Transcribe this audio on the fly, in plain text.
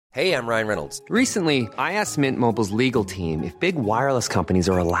Hey, I'm Ryan Reynolds. Recently, I asked Mint Mobile's legal team if big wireless companies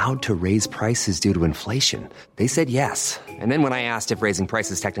are allowed to raise prices due to inflation. They said yes. And then when I asked if raising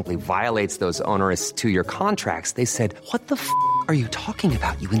prices technically violates those onerous two-year contracts, they said, "What the f*** are you talking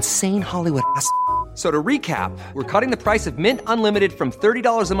about, you insane Hollywood ass?" So to recap, we're cutting the price of Mint Unlimited from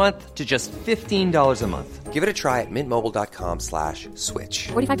 $30 a month to just $15 a month. Give it a try at mintmobile.com/switch.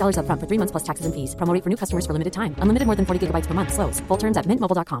 $45 up front for 3 months plus taxes and fees. Promo rate for new customers for limited time. Unlimited more than 40 gigabytes per month. Slows full terms at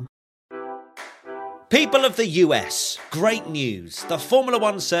mintmobile.com. People of the US, great news. The Formula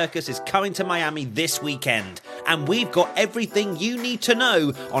One circus is coming to Miami this weekend, and we've got everything you need to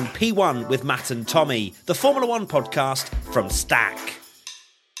know on P1 with Matt and Tommy, the Formula One podcast from Stack.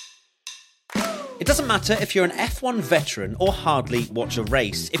 It doesn't matter if you're an F1 veteran or hardly watch a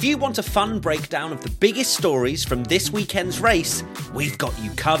race. If you want a fun breakdown of the biggest stories from this weekend's race, we've got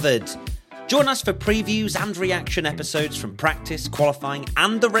you covered. Join us for previews and reaction episodes from practice, qualifying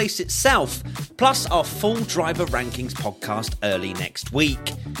and the race itself, plus our full driver rankings podcast early next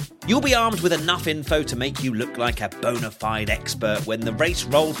week. You'll be armed with enough info to make you look like a bona fide expert when the race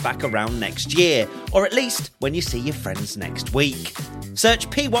rolls back around next year, or at least when you see your friends next week. Search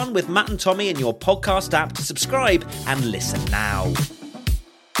P1 with Matt and Tommy in your podcast app to subscribe and listen now.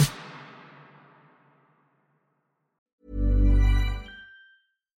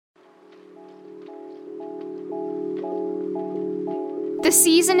 The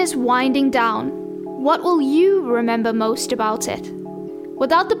season is winding down. What will you remember most about it?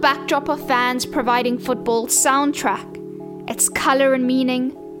 Without the backdrop of fans providing football's soundtrack, its colour and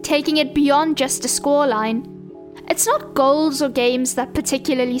meaning, taking it beyond just a scoreline, it's not goals or games that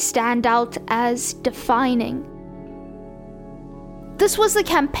particularly stand out as defining. This was a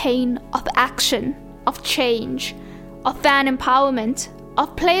campaign of action, of change, of fan empowerment,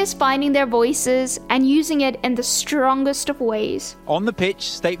 of players finding their voices and using it in the strongest of ways. On the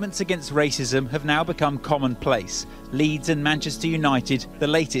pitch, statements against racism have now become commonplace. Leeds and Manchester United, the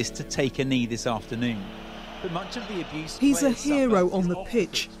latest to take a knee this afternoon. But much of the abuse... He's a hero on the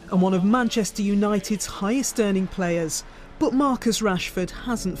pitch and one of Manchester United's highest earning players. But Marcus Rashford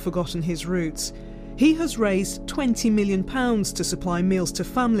hasn't forgotten his roots. He has raised £20 million to supply meals to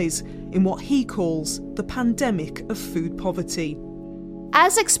families in what he calls the pandemic of food poverty.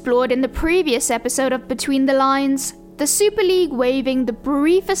 As explored in the previous episode of Between the Lines, the Super League waving the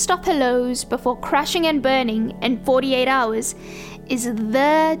briefest of hellos before crashing and burning in 48 hours is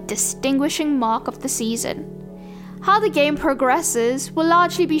the distinguishing mark of the season. How the game progresses will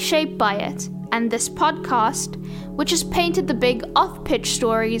largely be shaped by it, and this podcast, which has painted the big off-pitch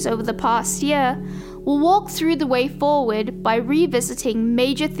stories over the past year, will walk through the way forward by revisiting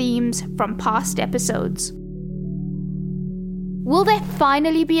major themes from past episodes. Will there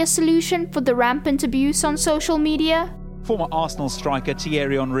finally be a solution for the rampant abuse on social media? Former Arsenal striker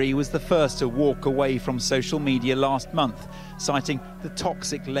Thierry Henry was the first to walk away from social media last month, citing the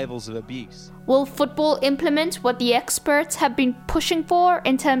toxic levels of abuse. Will football implement what the experts have been pushing for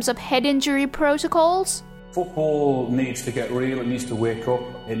in terms of head injury protocols? Football needs to get real, it needs to wake up,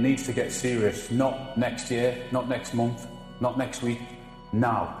 it needs to get serious. Not next year, not next month, not next week,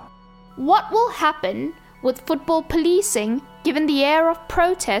 now. What will happen with football policing given the air of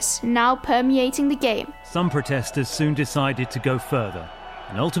protest now permeating the game? Some protesters soon decided to go further,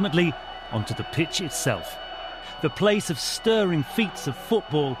 and ultimately onto the pitch itself. The place of stirring feats of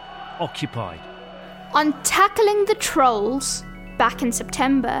football occupied. On Tackling the Trolls, back in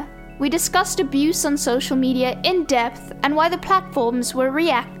September, we discussed abuse on social media in depth and why the platforms were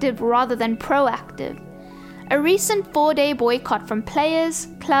reactive rather than proactive. A recent 4-day boycott from players,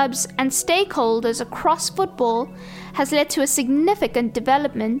 clubs, and stakeholders across football has led to a significant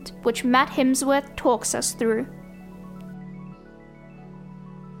development, which Matt Hemsworth talks us through.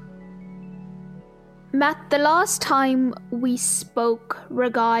 Matt, the last time we spoke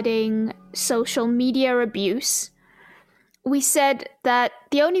regarding social media abuse, we said that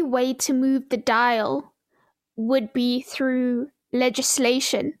the only way to move the dial would be through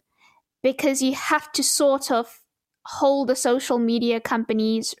legislation, because you have to sort of hold the social media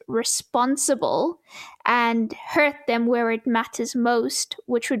companies responsible and hurt them where it matters most,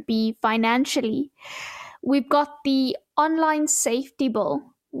 which would be financially. We've got the online safety bill,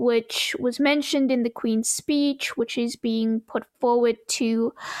 which was mentioned in the Queen's speech, which is being put forward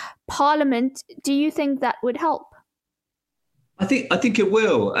to Parliament. Do you think that would help? I think it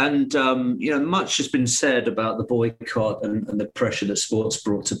will, and much has been said about the boycott and the pressure that sports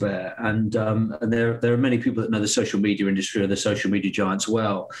brought to bear, and there are many people that know the social media industry or the social media giants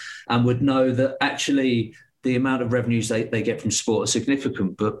well, and would know that actually the amount of revenues they get from sport are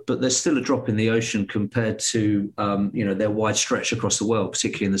significant, but there's still a drop in the ocean compared to their wide stretch across the world,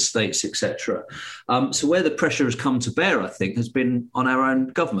 particularly in the States, etc. So where the pressure has come to bear, I think, has been on our own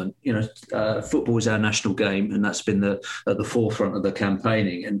government. Football is our national game, and that's been at the forefront of the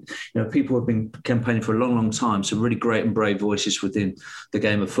campaigning. And people have been campaigning for a long, long time. Some really great and brave voices within the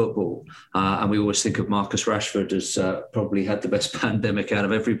game of football, and we always think of Marcus Rashford as probably had the best pandemic out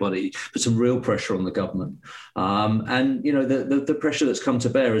of everybody, but some real pressure on the government. The pressure that's come to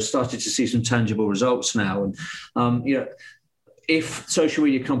bear has started to see some tangible results now. And, if social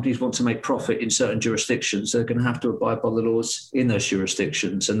media companies want to make profit in certain jurisdictions, they're going to have to abide by the laws in those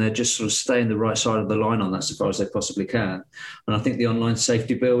jurisdictions. And they're just sort of staying the right side of the line on that so far as they possibly can. And I think the online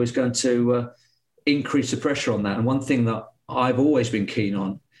safety bill is going to increase the pressure on that. And one thing that I've always been keen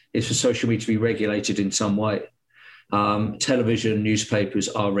on is for social media to be regulated in some way. Television, newspapers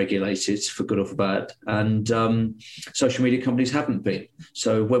are regulated for good or for bad, and social media companies haven't been.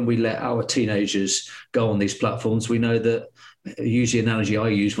 So when we let our teenagers go on these platforms, we know that, use the analogy I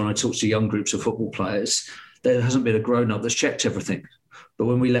use when I talk to young groups of football players, there hasn't been a grown-up that's checked everything. But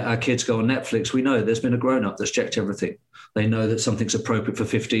when we let our kids go on Netflix, we know there's been a grown-up that's checked everything. They know that something's appropriate for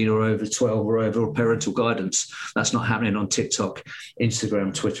 15 or over 12 or over parental guidance. That's not happening on TikTok,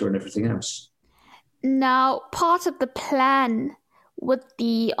 Instagram, Twitter, and everything else. Now, part of the plan with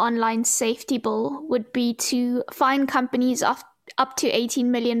the online safety bill would be to fine companies up to £18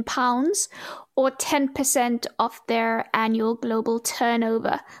 million or 10% of their annual global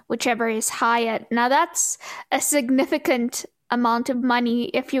turnover, whichever is higher. Now, that's a significant amount of money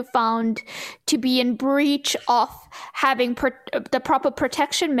if you're found to be in breach of having the proper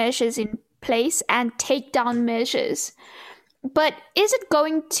protection measures in place and takedown measures. But is it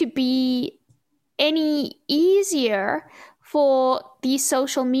going to be any easier for these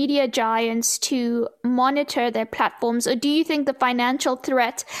social media giants to monitor their platforms, or do you think the financial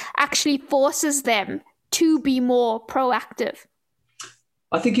threat actually forces them to be more proactive?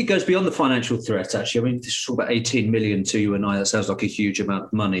 I think it goes beyond the financial threat, actually. I mean, this is about 18 million to you and I. That sounds like a huge amount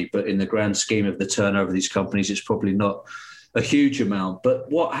of money, but in the grand scheme of the turnover of these companies, it's probably not a huge amount.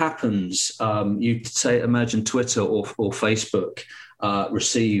 But what happens, imagine Twitter or Facebook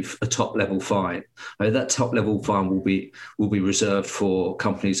receive a top-level fine. That top-level fine will be reserved for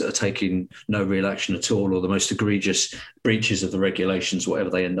companies that are taking no real action at all, or the most egregious breaches of the regulations, whatever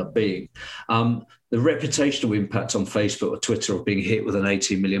they end up being. The reputational impact on Facebook or Twitter of being hit with an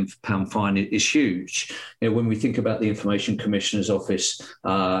 £18 million fine is huge. When we think about the Information Commissioner's Office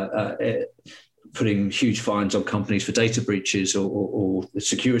putting huge fines on companies for data breaches or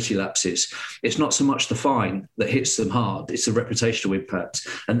security lapses, it's not so much the fine that hits them hard, it's the reputational impact.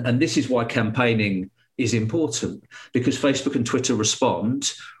 And this is why campaigning is important, because Facebook and Twitter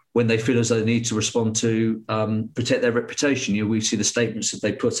respond when they feel as though they need to respond to protect their reputation. We see the statements that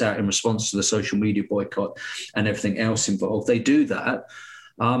they put out in response to the social media boycott and everything else involved. They do that.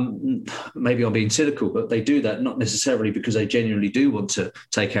 Maybe I'm being cynical, but they do that not necessarily because they genuinely do want to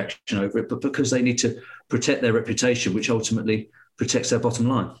take action over it, but because they need to protect their reputation, which ultimately protects their bottom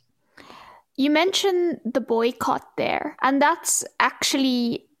line. You mentioned the boycott there, and that's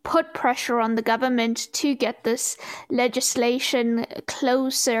actually put pressure on the government to get this legislation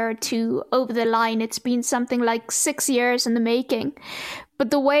closer to over the line. It's been something like 6 years in the making. But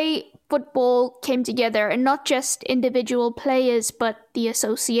the way football came together, and not just individual players, but the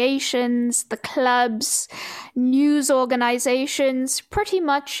associations, the clubs, news organizations, pretty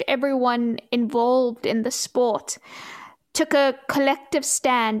much everyone involved in the sport took a collective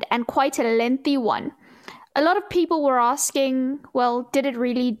stand, and quite a lengthy one. A lot of people were asking, well, did it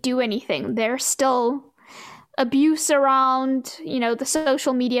really do anything? There's still abuse around, the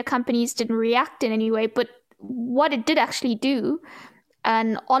social media companies didn't react in any way, but what it did actually do,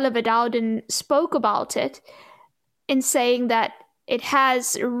 and Oliver Dowden spoke about it in saying that it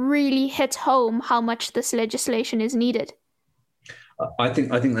has really hit home how much this legislation is needed. I think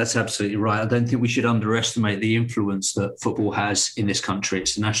that's absolutely right. I don't think we should underestimate the influence that football has in this country.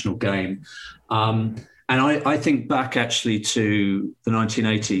 It's a national game. And I think back actually to the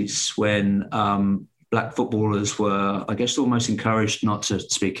 1980s when black footballers were, I guess, almost encouraged not to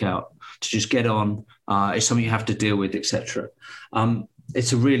speak out, to just get on. It's something you have to deal with, etc.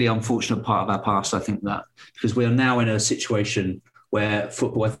 It's a really unfortunate part of our past, I think, that, because we are now in a situation where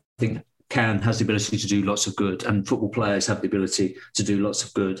football, I think, has the ability to do lots of good, and football players have the ability to do lots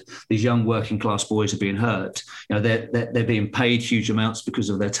of good. These young working class boys are being hurt. They're being paid huge amounts because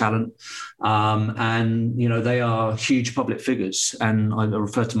of their talent, and they are huge public figures. And I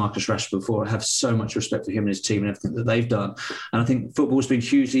referred to Marcus Rashford before. I have so much respect for him and his team and everything that they've done. And I think football has been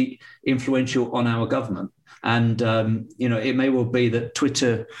hugely influential on our government. And it may well be that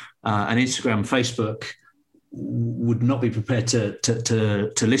Twitter and Instagram, Facebook would not be prepared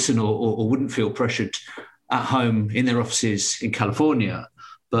to listen or wouldn't feel pressured at home in their offices in California.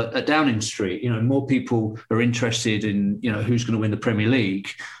 But at Downing Street, more people are interested in, who's going to win the Premier League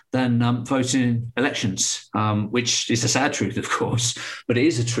than voting in elections, which is a sad truth, of course, but it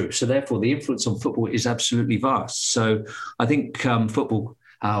is a truth. So therefore, the influence on football is absolutely vast. So I think football,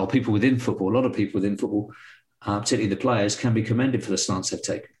 or people within football, a lot of people within football, particularly the players, can be commended for the stance they've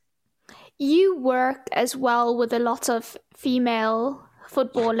taken. You work as well with a lot of female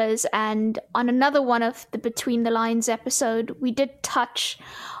footballers, and on another one of the Between the Lines episode, we did touch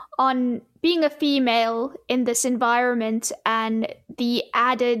on being a female in this environment and the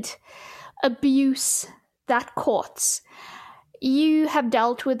added abuse that courts. You have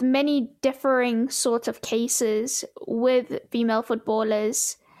dealt with many differing sorts of cases with female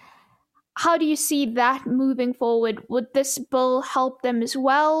footballers. How do you see that moving forward? Would this bill help them as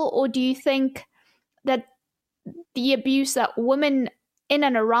well? Or do you think that the abuse that women in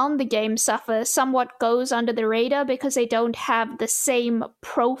and around the game suffer somewhat goes under the radar because they don't have the same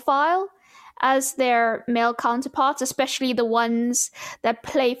profile as their male counterparts, especially the ones that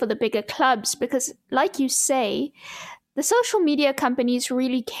play for the bigger clubs? Because like you say, the social media companies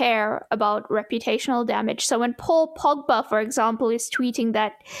really care about reputational damage. So when Paul Pogba, for example, is tweeting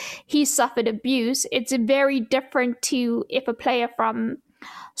that he suffered abuse, it's very different to if a player from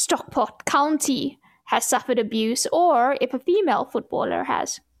Stockport County has suffered abuse or if a female footballer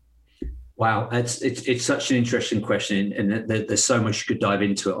has. Wow, it's such an interesting question, and there's so much you could dive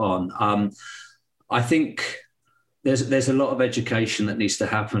into it on. I think there's a lot of education that needs to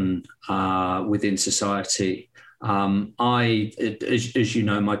happen within society. As you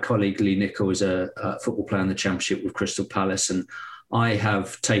know, my colleague Lee Nicol is a football player in the Championship with Crystal Palace, and I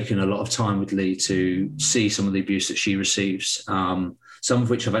have taken a lot of time with Lee to see some of the abuse that she receives, some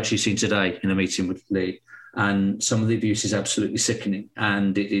of which I've actually seen today in a meeting with Lee. And some of the abuse is absolutely sickening,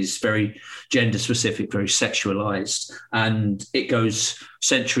 and it is very gender specific, very sexualized, and it goes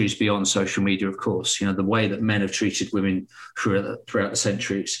centuries beyond social media, of course. The way that men have treated women throughout the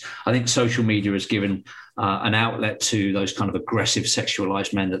centuries. I think social media has given an outlet to those kind of aggressive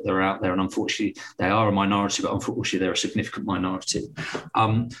sexualized men that they're out there. And unfortunately, they are a minority, but unfortunately, they're a significant minority.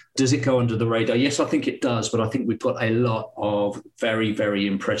 Does it go under the radar? Yes, I think it does. But I think we've got a lot of very, very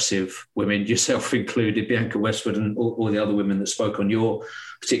impressive women, yourself included, Bianca Westwood, and all the other women that spoke on your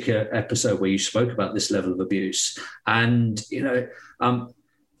particular episode where you spoke about this level of abuse. And,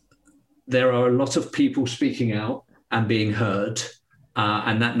 there are a lot of people speaking out and being heard.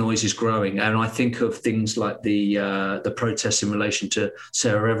 And that noise is growing. And I think of things like the protests in relation to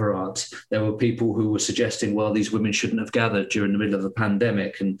Sarah Everard. There were people who were suggesting, well, these women shouldn't have gathered during the middle of the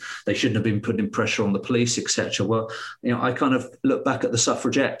pandemic and they shouldn't have been putting pressure on the police, etc. Well, I kind of look back at the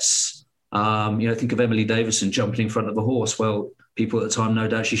suffragettes. Think of Emily Davison jumping in front of a horse. Well, people at the time, no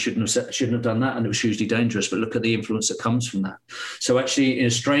doubt, she shouldn't have done that, and it was hugely dangerous. But look at the influence that comes from that. So actually, in a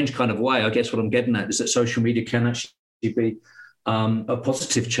strange kind of way, I guess what I'm getting at is that social media can actually be a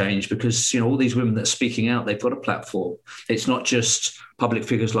positive change, because all these women that are speaking out, they've got a platform. It's not just public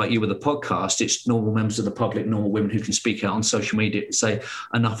figures like you with a podcast. It's normal members of the public, normal women who can speak out on social media and say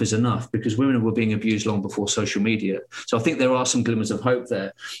enough is enough, because women were being abused long before social media. So I think there are some glimmers of hope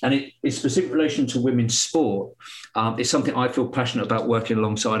there. And it's specific relation to women's sport. It's something I feel passionate about, working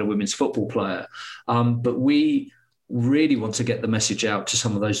alongside a women's football player. But we really want to get the message out to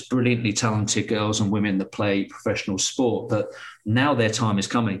some of those brilliantly talented girls and women that play professional sport that now their time is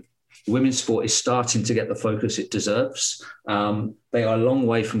coming. Women's sport is starting to get the focus it deserves. They are a long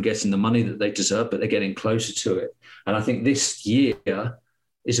way from getting the money that they deserve, but they're getting closer to it. And I think this year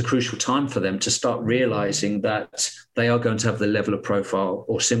is a crucial time for them to start realizing that they are going to have the level of profile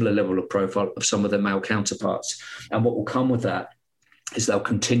or similar level of profile of some of their male counterparts. And what will come with that is they'll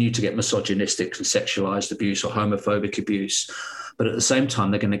continue to get misogynistic and sexualized abuse or homophobic abuse. But at the same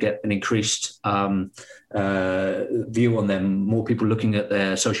time, they're going to get an increased view on them, more people looking at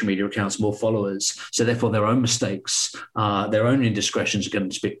their social media accounts, more followers. So therefore, their own mistakes, their own indiscretions are going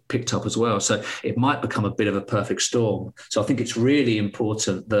to be picked up as well. So it might become a bit of a perfect storm. So I think it's really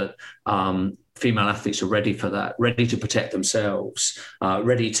important that female athletes are ready for that, ready to protect themselves,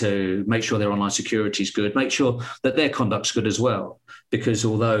 ready to make sure their online security is good, make sure that their conduct's good as well. Because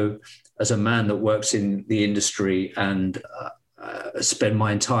although as a man that works in the industry and spend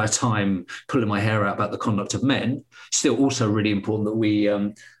my entire time pulling my hair out about the conduct of men, still also really important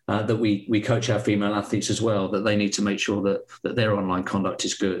that we coach our female athletes as well, that they need to make sure that their online conduct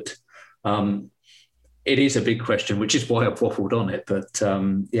is good. It is a big question, which is why I've waffled on it. But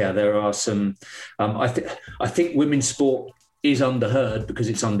there are some. I think women's sport is underheard because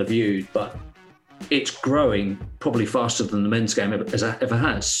it's underviewed, but it's growing probably faster than the men's game ever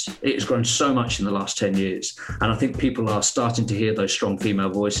has. It has grown so much in the last 10 years, and I think people are starting to hear those strong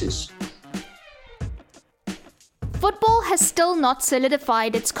female voices. Football has still not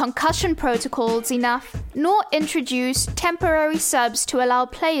solidified its concussion protocols enough, nor introduced temporary subs to allow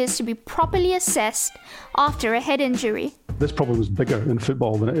players to be properly assessed after a head injury. This problem is bigger in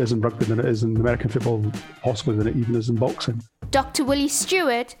football than it is in rugby, than it is in American football, possibly than it even is in boxing. Dr. Willie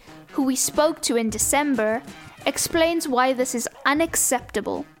Stewart, who we spoke to in December, explains why this is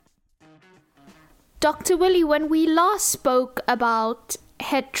unacceptable. Dr. Willie, when we last spoke about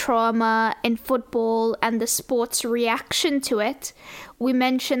head trauma in football and the sport's reaction to it, we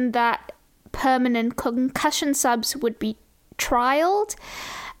mentioned that permanent concussion subs would be trialled,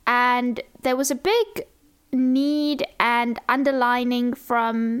 and there was a big need and underlining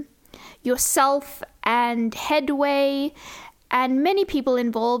from yourself and Headway and many people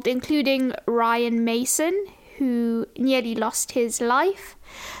involved, including Ryan Mason, who nearly lost his life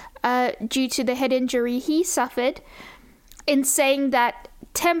due to the head injury he suffered, in saying that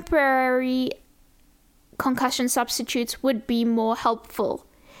temporary concussion substitutes would be more helpful.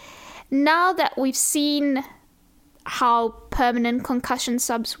 Now that we've seen how permanent concussion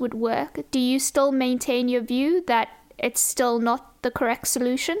subs would work, do you still maintain your view that it's still not the correct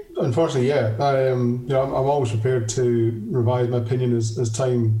solution? Unfortunately, yeah. I'm always prepared to revise my opinion as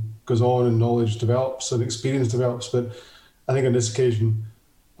time goes on and knowledge develops and experience develops. But I think on this occasion,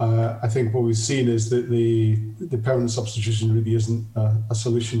 I think what we've seen is that the permanent substitution really isn't a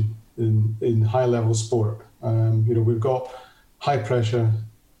solution in high level sport. We've got high pressure,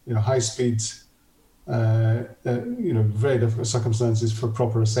 high speed, very difficult circumstances for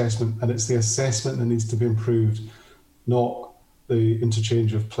proper assessment, and it's the assessment that needs to be improved, not the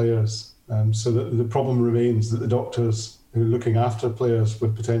interchange of players. So that the problem remains that the doctors who are looking after players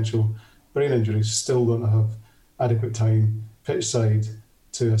with potential brain injuries still don't have adequate time pitch side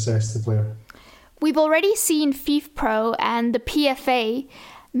to assess the player. We've already seen FIFPro and the PFA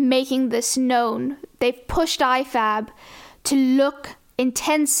making this known. They've pushed IFAB to look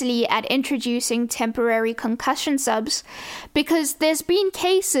intensely at introducing temporary concussion subs, because there's been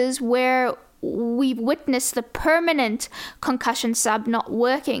cases where we've witnessed the permanent concussion sub not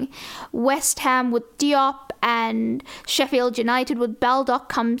working. West Ham with Diop and Sheffield United with Baldock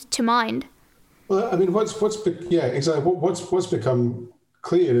comes to mind. Well, I mean, what's become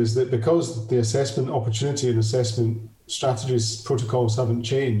clear is that because the assessment opportunity and assessment strategies protocols haven't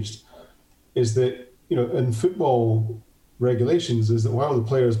changed, is that in football regulations is that while the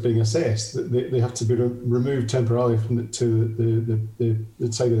player is being assessed, they have to be removed temporarily from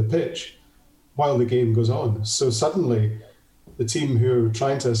the side of the pitch while the game goes on. So suddenly, the team who are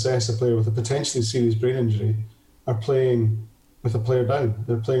trying to assess a player with a potentially serious brain injury are playing with a player down.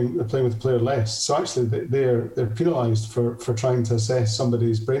 They're playing with a player less. So actually, they're penalised for trying to assess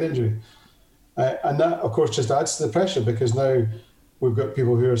somebody's brain injury, and that of course just adds to the pressure, because now we've got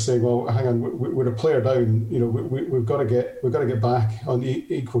people who are saying, "Well, hang on, we're a player down. We've got to get back on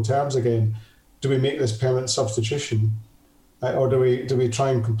equal terms again. Do we make this permanent substitution, or do we try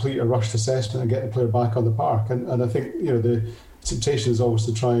and complete a rushed assessment and get the player back on the park?" And I think the temptation is always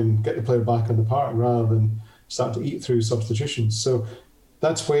to try and get the player back on the park rather than start to eat through substitutions. So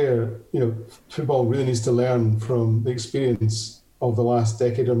that's where football really needs to learn from the experience of the last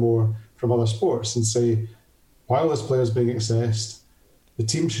decade or more from other sports and say, while this player is being assessed, the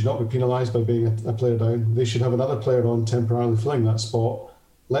team should not be penalised by being a player down. They should have another player on temporarily filling that spot,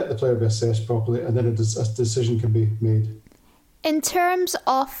 let the player be assessed properly, and then a decision can be made. In terms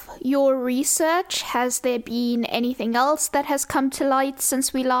of your research, has there been anything else that has come to light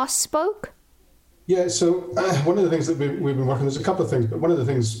since we last spoke? Yeah, so one of the things that we've been working, there's a couple of things, but one of the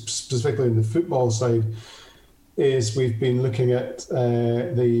things specifically in the football side is we've been looking at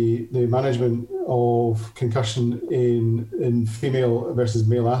the management of concussion in female versus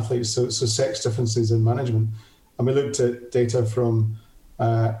male athletes, so sex differences in management. And we looked at data from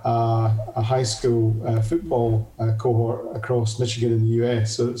a high school football cohort across Michigan in the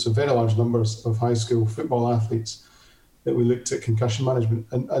US, so very large numbers of high school football athletes. that we looked at concussion management,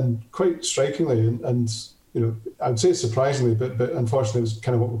 and quite strikingly, and I'd say surprisingly, but unfortunately it was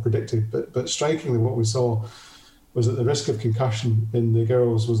kind of what we predicted, but strikingly what we saw was that the risk of concussion in the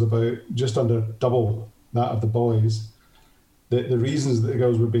girls was about just under double that of the boys. The reasons that the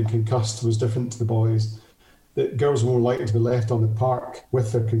girls were being concussed was different to the boys. That girls were more likely to be left on the park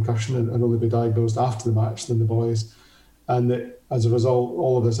with their concussion and only be diagnosed after the match than the boys. And that as a result,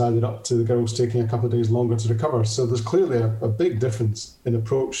 all of this added up to the girls taking a couple of days longer to recover. So there's clearly a big difference in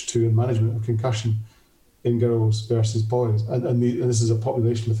approach to and management of concussion in girls versus boys. And this is a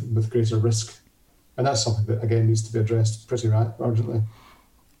population with greater risk. And that's something that, again, needs to be addressed pretty urgently.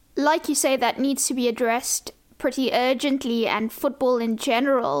 Like you say, that needs to be addressed pretty urgently, and football in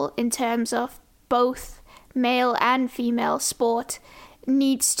general, in terms of both male and female sport,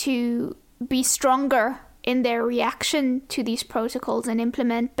 needs to be stronger in their reaction to these protocols and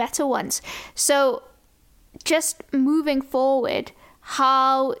implement better ones. So just moving forward,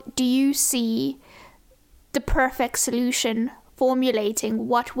 how do you see the perfect solution formulating?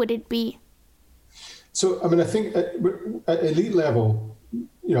 What would it be? So, I mean, I think at elite level,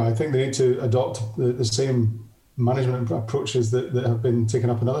 I think they need to adopt the same management approaches that have been taken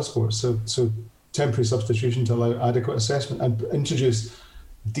up in other sports. So temporary substitution to allow adequate assessment, and introduce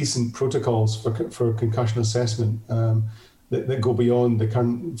decent protocols for concussion assessment that go beyond the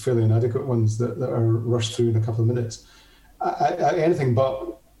current fairly inadequate ones that are rushed through in a couple of minutes. At anything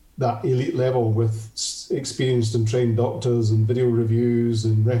but that elite level, with experienced and trained doctors and video reviews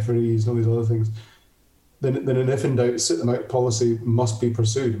and referees and all these other things, then an if in doubt, sit them out policy must be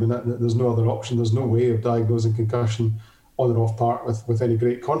pursued. I mean, there's no other option. There's no way of diagnosing concussion on or off park with any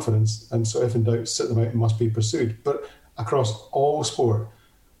great confidence. And so if in doubt, sit them out must be pursued. But across all sport,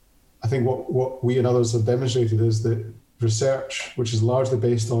 I think what we and others have demonstrated is that research, which is largely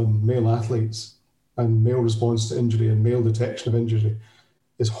based on male athletes and male response to injury and male detection of injury,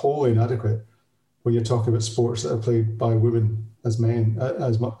 is wholly inadequate when you're talking about sports that are played by women as men,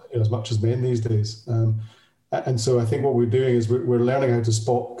 as much as men these days. And so I think what we're doing is we're learning how to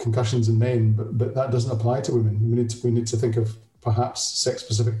spot concussions in men, but that doesn't apply to women. We need to think of perhaps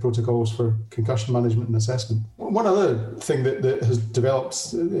sex-specific protocols for concussion management and assessment. One other thing that has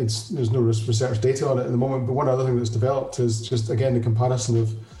developed, there's no research data on it at the moment, but one other thing that's developed is just, again, the comparison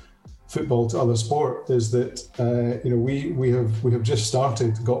of football to other sport, is that we have just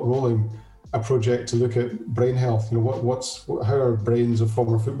got rolling a project to look at brain health. How are brains of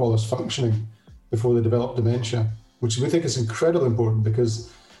former footballers functioning before they develop dementia, which we think is incredibly important,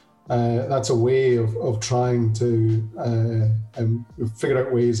 because that's a way of trying to figure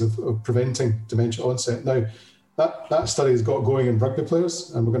out ways of preventing dementia onset. Now, that study has got going in rugby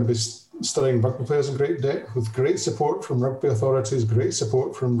players, and we're going to be studying rugby players in great depth, with great support from rugby authorities, great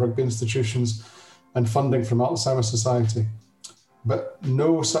support from rugby institutions, and funding from Alzheimer's Society. But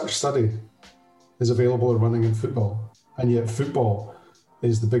no such study is available or running in football. And yet football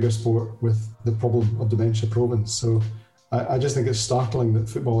is the bigger sport with the problem of dementia proven. So I just think it's startling that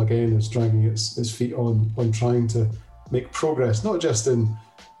football, again, is dragging its feet on trying to make progress, not just in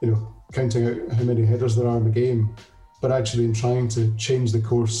counting out how many headers there are in the game, but actually in trying to change the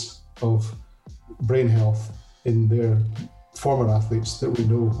course of brain health in their former athletes that we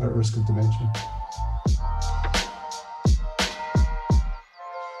know are at risk of dementia.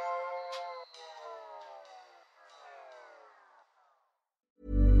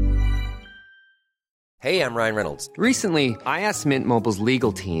 Hey, I'm Ryan Reynolds. Recently, I asked Mint Mobile's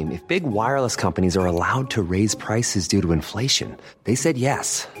legal team if big wireless companies are allowed to raise prices due to inflation. They said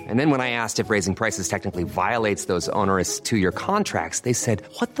yes. And then when I asked if raising prices technically violates those onerous 2-year contracts, they said,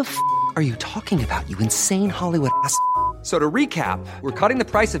 "What the f*** are you talking about, you insane Hollywood ass?" So to recap, we're cutting the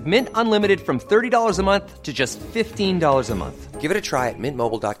price of Mint Unlimited from $30 a month to just $15 a month. Give it a try at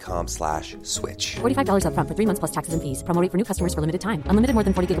mintmobile.com/switch. $45 up front for 3 months plus taxes and fees. Promo rate for new customers for limited time. Unlimited more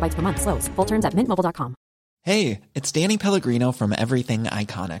than 40 gigabytes per month. Slows full terms at mintmobile.com. Hey, it's Danny Pellegrino from Everything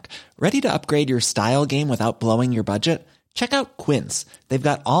Iconic. Ready to upgrade your style game without blowing your budget? Check out Quince. They've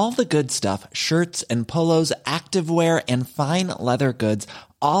got all the good stuff, shirts and polos, activewear, and fine leather goods,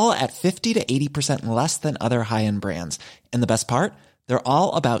 all at 50 to 80% less than other high-end brands. And the best part? They're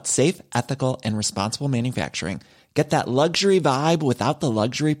all about safe, ethical, and responsible manufacturing. Get that luxury vibe without the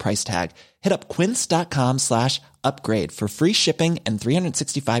luxury price tag. Hit up quince.com/upgrade for free shipping and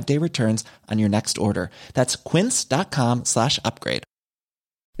 365-day returns on your next order. That's quince.com/upgrade.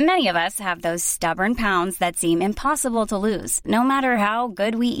 Many of us have those stubborn pounds that seem impossible to lose, no matter how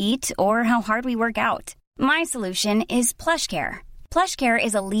good we eat or how hard we work out. My solution is PlushCare. PlushCare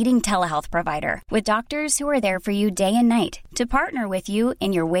is a leading telehealth provider with doctors who are there for you day and night to partner with you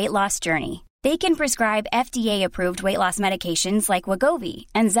in your weight loss journey. They can prescribe FDA-approved weight loss medications like Wegovy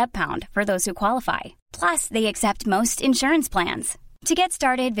and Zepbound for those who qualify. Plus, they accept most insurance plans. To get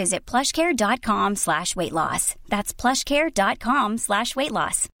started, visit plushcare.com/weightloss. That's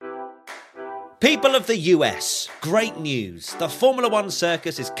plushcare.com/weightloss. People of the US, great news. The Formula One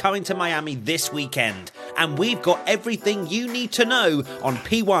circus is coming to Miami this weekend, and we've got everything you need to know on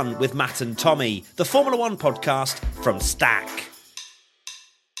P1 with Matt and Tommy, the Formula One podcast from Stack.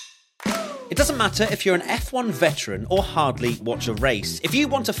 It doesn't matter if you're an F1 veteran or hardly watch a race. If you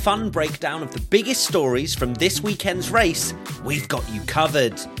want a fun breakdown of the biggest stories from this weekend's race, we've got you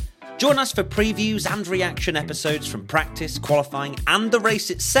covered. Join us for previews and reaction episodes from practice, qualifying and the race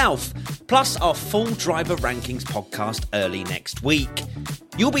itself, plus our full driver rankings podcast early next week.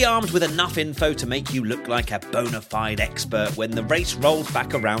 You'll be armed with enough info to make you look like a bona fide expert when the race rolls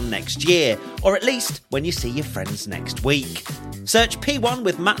back around next year, or at least when you see your friends next week. Search P1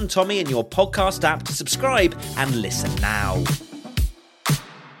 with Matt and Tommy in your podcast app to subscribe and listen now.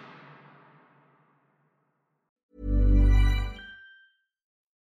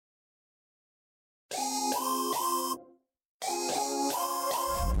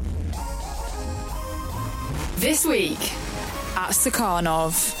 This week at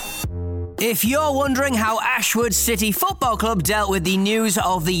Stakhanov. If you're wondering how Ashwood City Football Club dealt with the news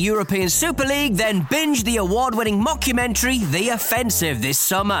of the European Super League, then binge the award-winning mockumentary The Offensive this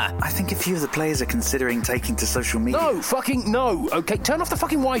summer. I think a few of the players are considering taking to social media. No, fucking no. Okay, turn off the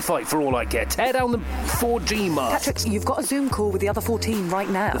fucking Wi-Fi for all I care. Tear down the 4G mast. Patrick, you've got a Zoom call with the other 14 right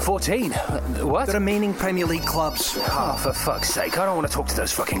now. 14? What? The remaining Premier League clubs. Oh, for fuck's sake. I don't want to talk to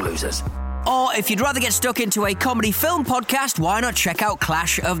those fucking losers. Or if you'd rather get stuck into a comedy film podcast, why not check out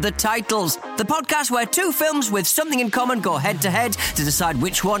Clash of the Titles, the podcast where two films with something in common go head-to-head to decide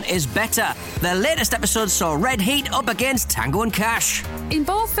which one is better. Their latest episode saw Red Heat up against Tango and Cash. In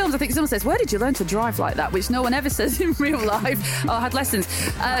both films, I think someone says, "Where did you learn to drive like that?" Which no one ever says in real life. Oh, I had lessons.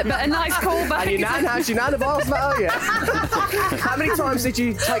 But a nice callback. And how's your nan of ours, mate, are you? How many times did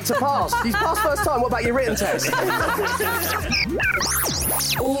you take to pass? You passed first time, what about your written test?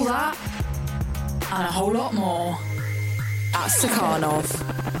 All that and a whole lot more at Stakhanov.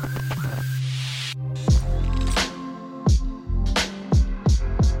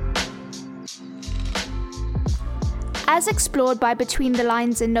 As explored by Between the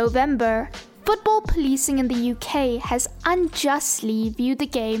Lines in November, football policing in the UK has unjustly viewed the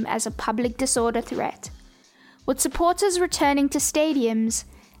game as a public disorder threat. With supporters returning to stadiums,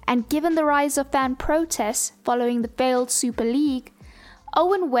 and given the rise of fan protests following the failed Super League,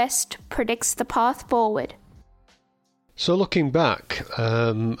 Owen West predicts the path forward. So looking back,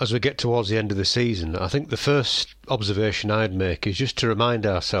 as we get towards the end of the season, I think the first observation I'd make is just to remind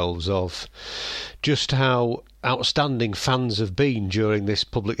ourselves of just how outstanding fans have been during this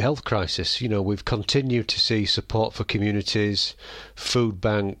public health crisis. You know, we've continued to see support for communities, food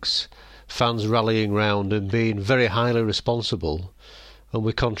banks, fans rallying round and being very highly responsible. And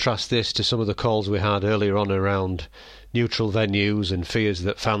we contrast this to some of the calls we had earlier on around neutral venues and fears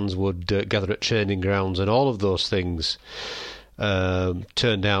that fans would gather at training grounds, and all of those things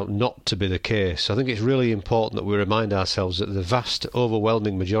turned out not to be the case. I think it's really important that we remind ourselves that the vast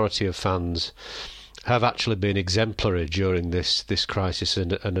overwhelming majority of fans have actually been exemplary during this crisis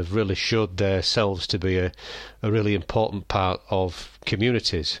and have really showed themselves to be a really important part of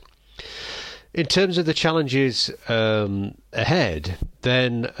communities. In terms of the challenges ahead,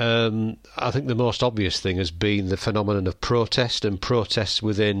 then I think the most obvious thing has been the phenomenon of protest and protests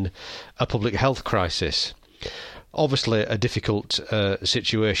within a public health crisis. Obviously a difficult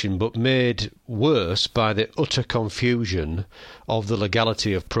situation, but made worse by the utter confusion of the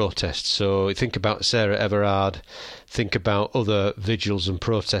legality of protests. So think about Sarah Everard, think about other vigils and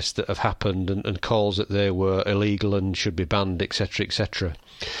protests that have happened and calls that they were illegal and should be banned, etc., etc.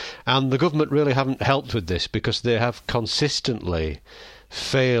 And the government really haven't helped with this because they have consistently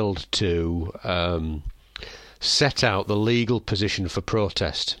failed to set out the legal position for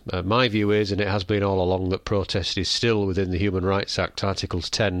protest. My view is, and it has been all along, that protest is still within the Human Rights Act, Articles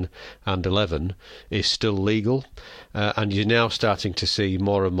 10 and 11, is still legal. And you're now starting to see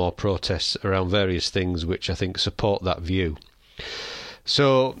more and more protests around various things which I think support that view.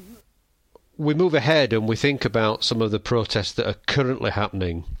 So we move ahead and we think about some of the protests that are currently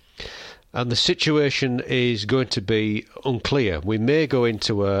happening. And the situation is going to be unclear. We may go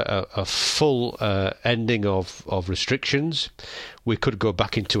into a full ending of restrictions. We could go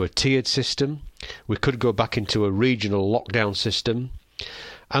back into a tiered system. We could go back into a regional lockdown system.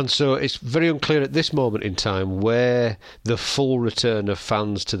 And so it's very unclear at this moment in time where the full return of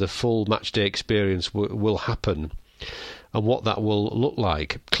fans to the full matchday experience will happen. and what that will look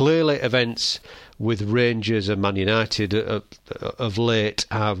like. Clearly, events with Rangers and Man United of late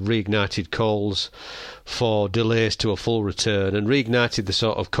have reignited calls for delays to a full return and reignited the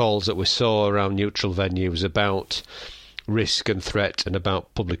sort of calls that we saw around neutral venues about risk and threat and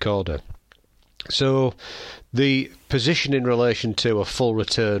about public order. So the position in relation to a full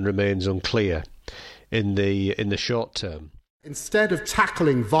return remains unclear in the short term. Instead of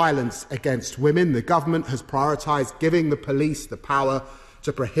tackling violence against women, the government has prioritised giving the police the power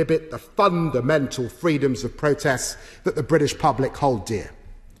to prohibit the fundamental freedoms of protest that the British public hold dear.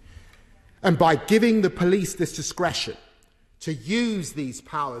 And by giving the police this discretion to use these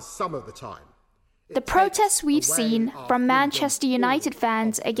powers some of the time, the protests we've seen from Manchester United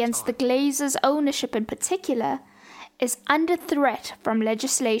fans against the Glazers' ownership in particular is under threat from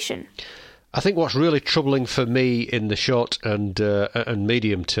legislation. I think what's really troubling for me in the short and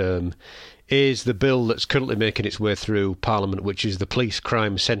medium term is the bill that's currently making its way through Parliament, which is the Police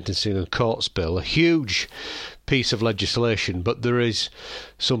Crime Sentencing and Courts Bill, a huge piece of legislation, but there is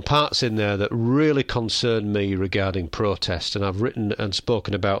some parts in there that really concern me regarding protest, and I've written and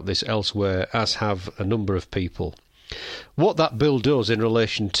spoken about this elsewhere, as have a number of people. What that bill does in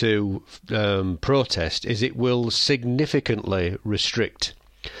relation to protest is it will significantly restrict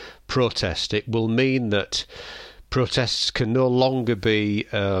protest. It will mean that protests can no longer be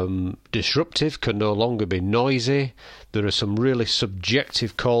disruptive, can no longer be noisy. There are some really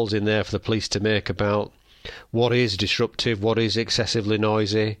subjective calls in there for the police to make about what is disruptive, what is excessively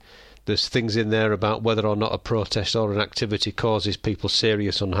noisy. There's things in there about whether or not a protest or an activity causes people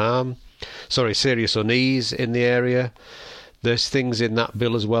serious unease in the area. There's things in that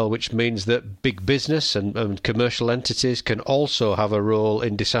bill as well which means that big business and commercial entities can also have a role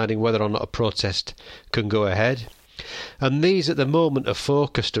in deciding whether or not a protest can go ahead. And these at the moment are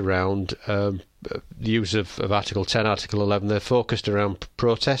focused around the use of Article 10, Article 11. They're focused around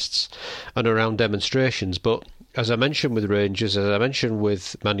protests and around demonstrations. But as I mentioned with Rangers, as I mentioned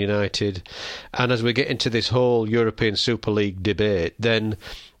with Man United, and as we get into this whole European Super League debate, then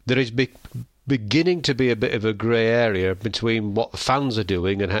there is beginning to be a bit of a grey area between what the fans are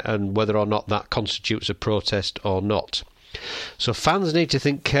doing and whether or not that constitutes a protest or not. So fans need to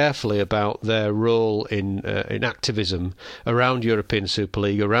think carefully about their role in activism around European Super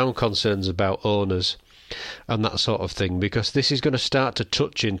League, around concerns about owners and that sort of thing, because this is going to start to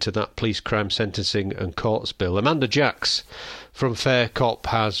touch into that Police Crime Sentencing and Courts Bill. Amanda Jacks from Fair Cop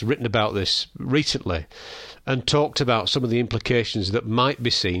has written about this recently and talked about some of the implications that might be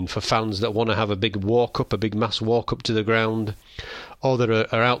seen for fans that want to have a big mass walk up to the ground, or that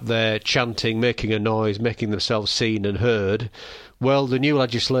are out there chanting, making a noise, making themselves seen and heard. Well, the new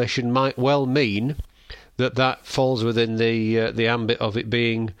legislation might well mean that falls within the ambit of it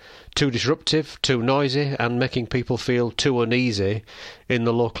being too disruptive, too noisy, and making people feel too uneasy in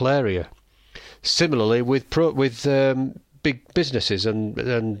the local area. Similarly with big businesses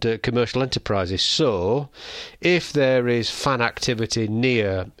and commercial enterprises. So if there is fan activity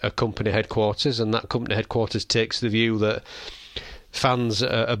near a company headquarters and that company headquarters takes the view that fans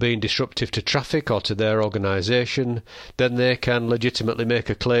are being disruptive to traffic or to their organisation, then they can legitimately make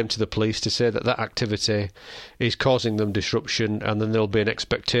a claim to the police to say that activity is causing them disruption, and then there'll be an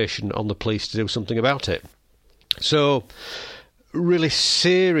expectation on the police to do something about it. So really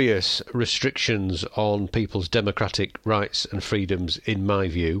serious restrictions on people's democratic rights and freedoms, in my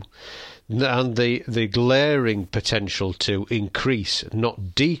view, and the glaring potential to increase,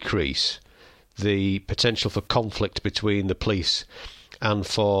 not decrease, the potential for conflict between the police and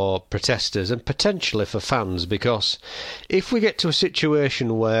for protesters and potentially for fans, because if we get to a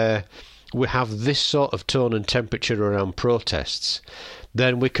situation where we have this sort of tone and temperature around protests,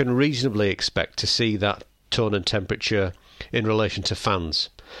 then we can reasonably expect to see that tone and temperature in relation to fans.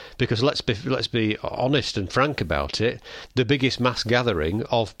 Because let's be honest and frank about it, the biggest mass gathering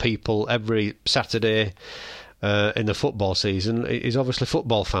of people every Saturday in the football season is obviously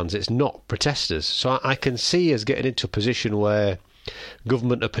football fans. It's not protesters. So I can see us getting into a position where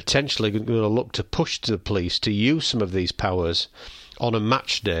government are potentially going to look to push to the police to use some of these powers on a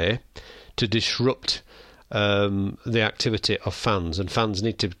match day to disrupt the activity of fans, and fans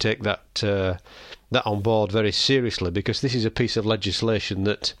need to take that on board very seriously, because this is a piece of legislation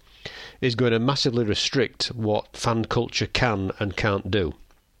that is going to massively restrict what fan culture can and can't do.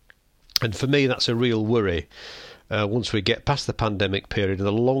 And for me, that's a real worry once we get past the pandemic period and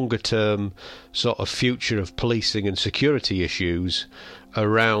the longer term sort of future of policing and security issues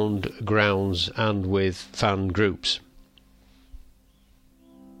around grounds and with fan groups.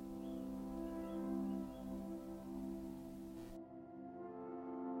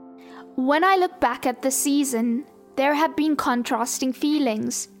 When I look back at the season, there have been contrasting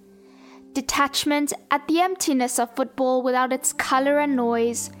feelings. Detachment at the emptiness of football without its colour and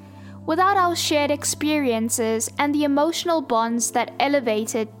noise, without our shared experiences and the emotional bonds that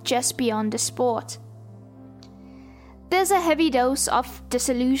elevate it just beyond the sport. There's a heavy dose of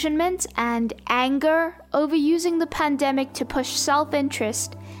disillusionment and anger over using the pandemic to push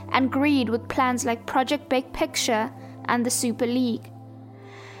self-interest and greed with plans like Project Big Picture and the Super League.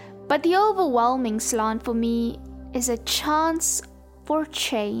 But the overwhelming slant for me is a chance for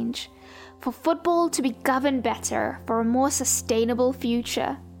change, for football to be governed better, for a more sustainable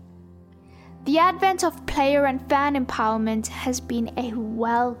future. The advent of player and fan empowerment has been a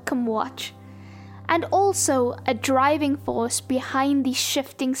welcome watch, and also a driving force behind these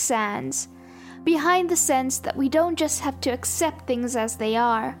shifting sands, behind the sense that we don't just have to accept things as they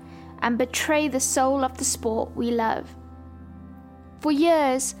are and betray the soul of the sport we love. For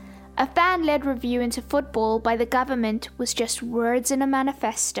years, a fan-led review into football by the government was just words in a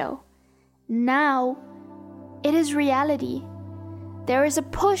manifesto. Now, it is reality. There is a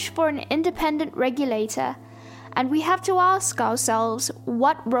push for an independent regulator, and we have to ask ourselves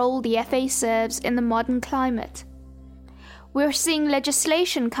what role the FA serves in the modern climate. We're seeing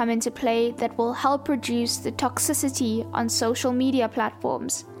legislation come into play that will help reduce the toxicity on social media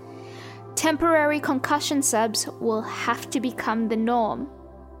platforms. Temporary concussion subs will have to become the norm.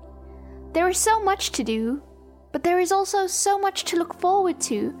 There is so much to do, but there is also so much to look forward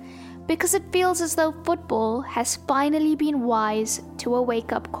to, because it feels as though football has finally been wise to a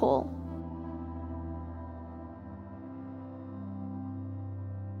wake-up call.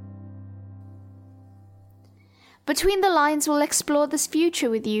 Between the Lines will explore this future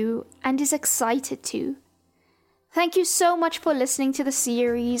with you and is excited to. Thank you so much for listening to the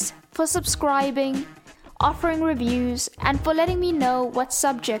series, for subscribing, offering reviews, and for letting me know what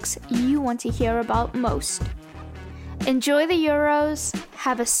subjects you want to hear about most. Enjoy the Euros,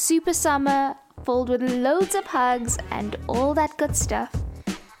 have a super summer filled with loads of hugs and all that good stuff,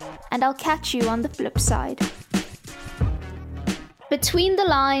 and I'll catch you on the flip side. Between the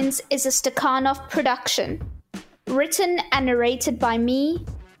Lines is a Stakhanov production. Written and narrated by me,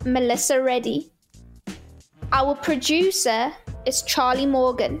 Melissa Reddy. Our producer is Charlie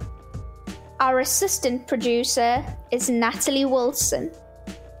Morgan. Our assistant producer is Natalie Wilson.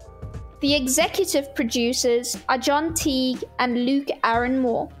 The executive producers are John Teague and Luke Aaron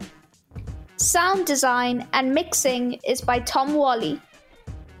Moore. Sound design and mixing is by Tom Wally.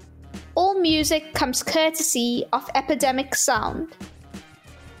 All music comes courtesy of Epidemic Sound.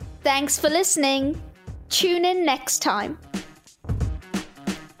 Thanks for listening. Tune in next time.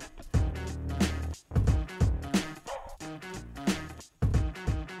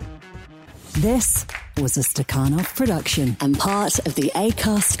 This was a Stakhanov production and part of the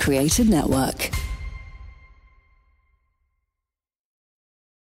Acast Creative Network.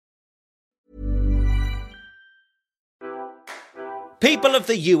 People of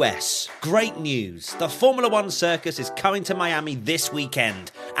the US, great news. The Formula One circus is coming to Miami this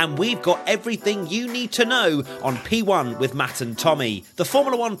weekend, and we've got everything you need to know on P1 with Matt and Tommy, the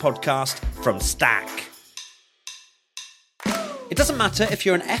Formula One podcast from Stack. It doesn't matter if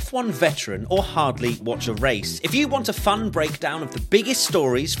you're an F1 veteran or hardly watch a race. If you want a fun breakdown of the biggest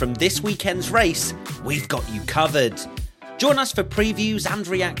stories from this weekend's race, we've got you covered. Join us for previews and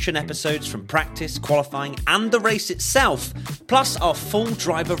reaction episodes from practice, qualifying and the race itself, plus our full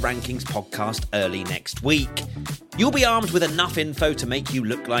driver rankings podcast early next week. You'll be armed with enough info to make you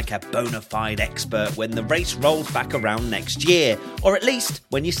look like a bona fide expert when the race rolls back around next year, or at least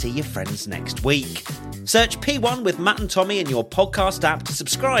when you see your friends next week. Search P1 with Matt and Tommy in your podcast app to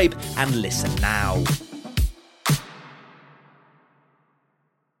subscribe and listen now.